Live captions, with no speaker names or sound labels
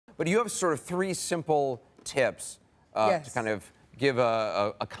But you have sort of 3 simple tips Yes. to kind of give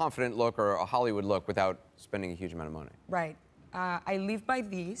a confident look or a Hollywood look without spending a huge amount of money. Right. I live by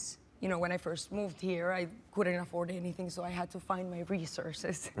these. You know, when I first moved here, I couldn't afford anything, so I had to find my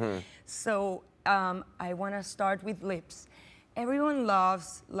resources. So I want to start with lips. Everyone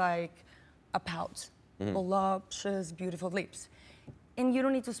loves, like, a pout. Voluptuous, beautiful lips. And you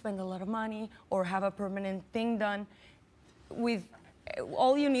don't need to spend a lot of money or have a permanent thing done.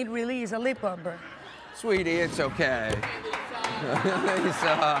 All you need really is a lip plumper. Sweetie, it's okay.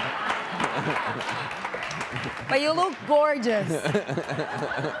 But you look gorgeous.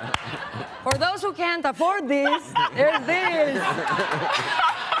 For those who can't afford this, there's this.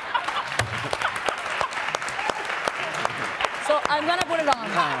 So I'm gonna put it on.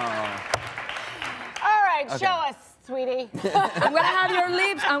 All right, show us, sweetie. I'm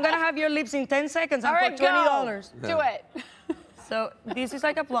gonna have your lips in 10 seconds. All right, for $20. go. Do it. So this is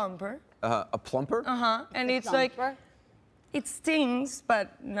like a plumper. A plumper? And it's like, it stings,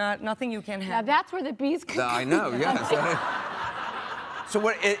 but nothing you can Now have. that's where the bees come. I know, yes. So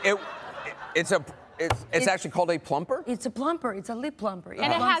what? It's actually called a plumper? It's a plumper. It's a lip plumper.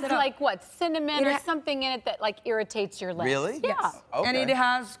 And it has like what, cinnamon or something in it that like irritates your lips. Really? Yeah. Yes. Okay. And it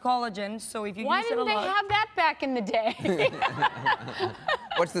has collagen, so if you Why use it a lot. didn't they have that back in the day?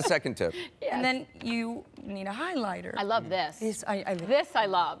 What's the second tip? Yes. And then you need a highlighter. I love this. This I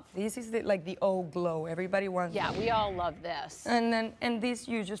love. This is like the O glow. Everybody wants. Yeah, we all love this. And this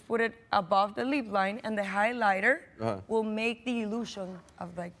you just put it above the lip line, and the highlighter will make the illusion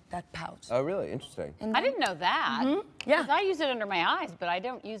of like that pout. Oh, really? Interesting. And I didn't know that. Yeah. 'Cause I use it under my eyes, but I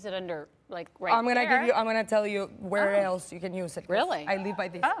don't use it under like right I'm gonna there. I'm gonna tell you where else you can use it. 'Cause Really? I live by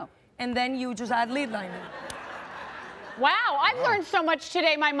this. Oh. And then you just add lid liner. Wow, I've learned so much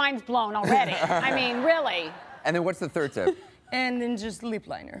today. My mind's blown already. I mean, really. And then what's the third tip? And then just lip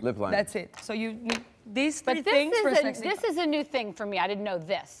liner. Lip liner. That's it. So you need these But three things for sexy. this is a new thing for me. I didn't know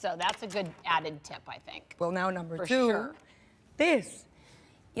this, so that's a good added tip, I think. Well, now number For 2, sure. this.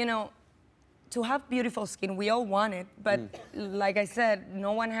 You know, to have beautiful skin, we all want it, but like I said,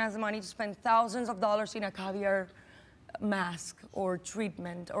 no one has money to spend thousands of dollars in a caviar mask or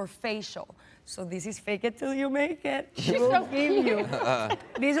treatment or facial. So this is fake it till you make it. This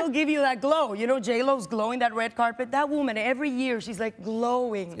will give you that glow. You know, J-Lo's glowing that red carpet. That woman, every year, she's like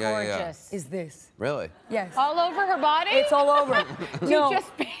glowing. Yeah, Gorgeous. Is this? Really? Yes. All over her body? It's all over. You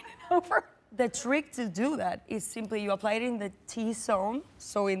just paint it over? The trick to do that is simply you apply it in the T-zone,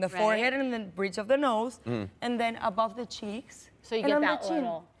 so in the forehead and the bridge of the nose, and then above the cheeks. So you and get on that the chin.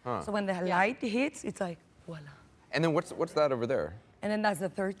 little... So when the light hits, it's like, voila. And then what's that over there? And then that's the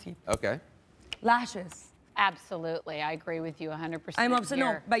third tip. Okay. Lashes. Absolutely, I agree with you 100%. I'm obsessed,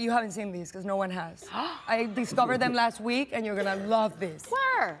 no, but you haven't seen these because no one has. I discovered them last week, and you're gonna love this.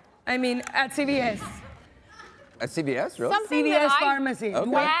 Where? I mean, at CVS. At CVS, really? Something CVS that pharmacy. Okay.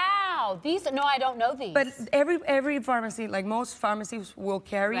 Wow, these, no, I don't know these. But every pharmacy, like most pharmacies will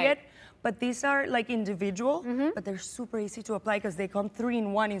carry it, but these are like individual, but they're super easy to apply because they come 3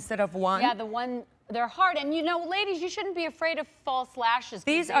 in 1 instead of 1. Yeah, they're hard. And you know, ladies, you shouldn't be afraid of false lashes.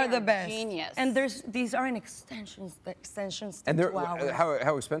 These are the best. Genius. And these are extensions And to hours.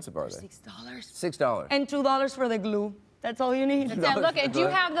 how expensive are they? $6. $6. And $2 for the glue. That's all you need. Yeah, look, do you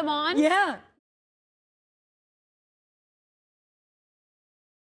have them on? Yeah.